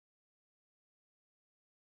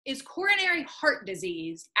Is coronary heart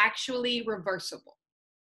disease actually reversible?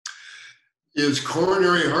 Is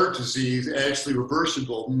coronary heart disease actually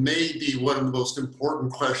reversible? May be one of the most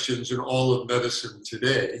important questions in all of medicine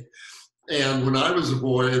today. And when I was a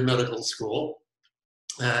boy in medical school,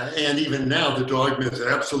 and even now, the dogma is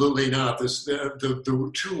absolutely not.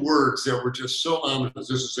 The two words that were just so ominous.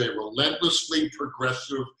 This is a relentlessly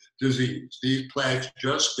progressive disease. These plaques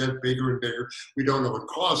just get bigger and bigger. We don't know what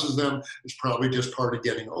causes them. It's probably just part of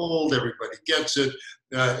getting old. Everybody gets it.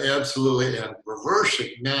 Absolutely. And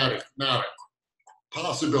reversing, not a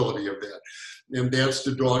possibility of that. And that's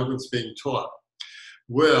the dogma that's being taught.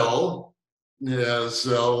 Well, as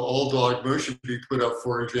all dogma should be put up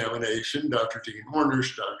for examination, Dr. Dean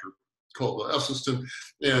Hornish, Dr. Caldwell Esselstyn,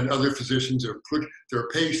 and other physicians have put their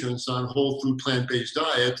patients on whole food plant-based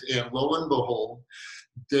diet, and lo and behold,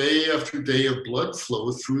 day after day of blood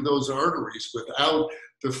flow through those arteries without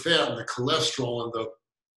the fat and the cholesterol and the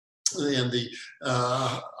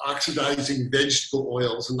oxidizing vegetable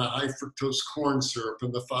oils and the high fructose corn syrup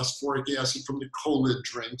and the phosphoric acid from the cola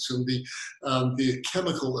drinks and the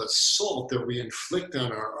chemical assault that we inflict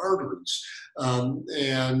on our arteries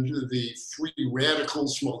and the free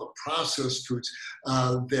radicals from all the processed foods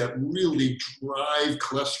that really drive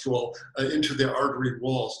cholesterol into the artery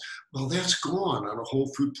walls. Well, that's gone on a whole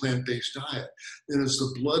food plant-based diet. And as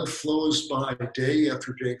the blood flows by day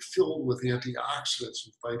after day filled with antioxidants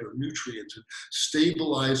and phytonutrients and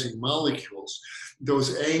stabilizing molecules,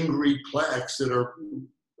 those angry plaques that are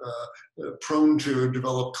prone to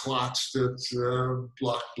develop clots that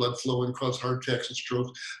block blood flow and cause heart attacks and strokes,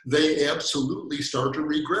 they absolutely start to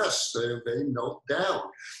regress. They melt down.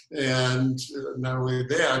 And not only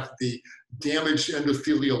that, the damaged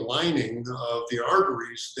endothelial lining of the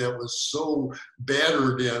arteries that was so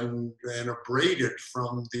battered and abraded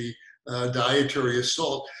from the dietary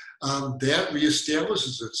assault, that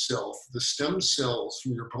reestablishes itself. The stem cells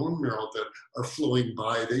from your bone marrow that are flowing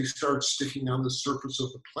by, they start sticking on the surface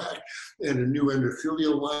of the plaque, and a new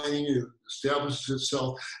endothelial lining establishes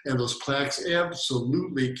itself, and those plaques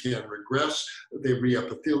absolutely can regress. They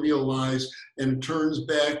reepithelialize and turns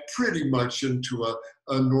back pretty much into a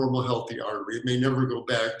normal, healthy artery. It may never go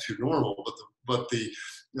back to normal, but the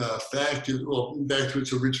fact is, well, back to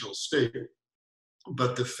its original state.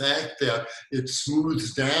 But the fact that it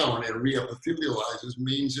smooths down and reepithelializes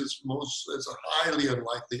means it's a highly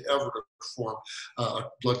unlikely ever to form a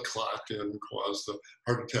blood clot and cause the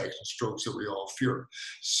heart attacks and strokes that we all fear.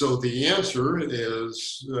 So the answer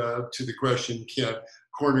is to the question, can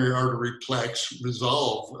coronary artery plaques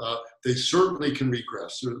resolve? They certainly can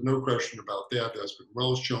regress. There's no question about that. That's been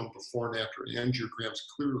well shown. Before and after angiograms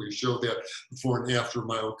clearly show that. Before and after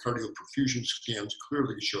myocardial perfusion scans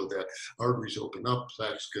clearly show that. Arteries open up,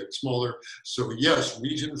 plaques get smaller. So yes,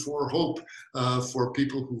 reason for hope for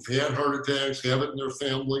people who've had heart attacks, have it in their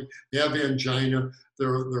family, have angina.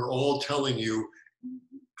 They're all telling you,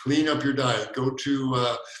 clean up your diet. Go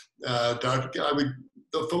to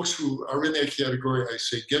the folks who are in that category, I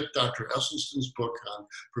say, get Dr. Esselstyn's book on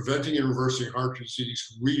preventing and reversing heart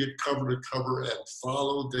disease, read it cover to cover, and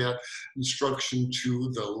follow that instruction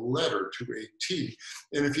to the letter, to a T.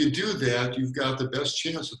 And if you do that, you've got the best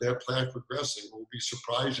chance of that plaque regressing. We'll be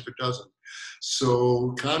surprised if it doesn't.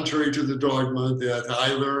 So contrary to the dogma that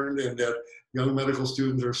I learned and that young medical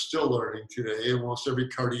students are still learning today, almost every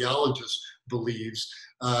cardiologist believes,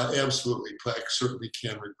 absolutely, plaques certainly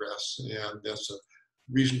can regress. And that's a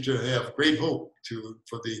reason to have great hope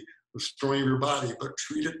for the restoring of your body, but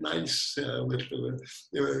treat it nice.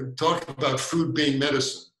 Talk about food being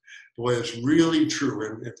medicine. Boy, it's really true.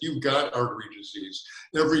 And if you've got artery disease,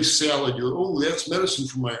 every salad, that's medicine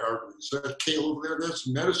for my arteries. That kale over there, that's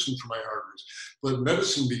medicine for my arteries. Let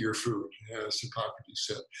medicine be your food, as Hippocrates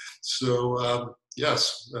said. So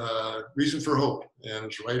yes, reason for hope, and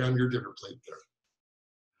it's right on your dinner plate there.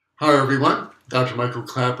 Hi everyone, Dr. Michael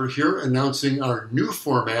Klaper here, announcing our new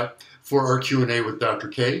format for our Q&A with Dr.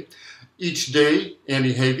 K. Each day,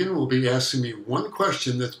 Annie Hagen will be asking me one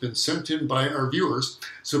question that's been sent in by our viewers.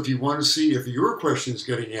 So if you want to see if your question is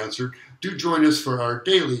getting answered, do join us for our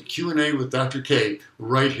daily Q&A with Dr. K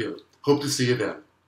right here. Hope to see you then.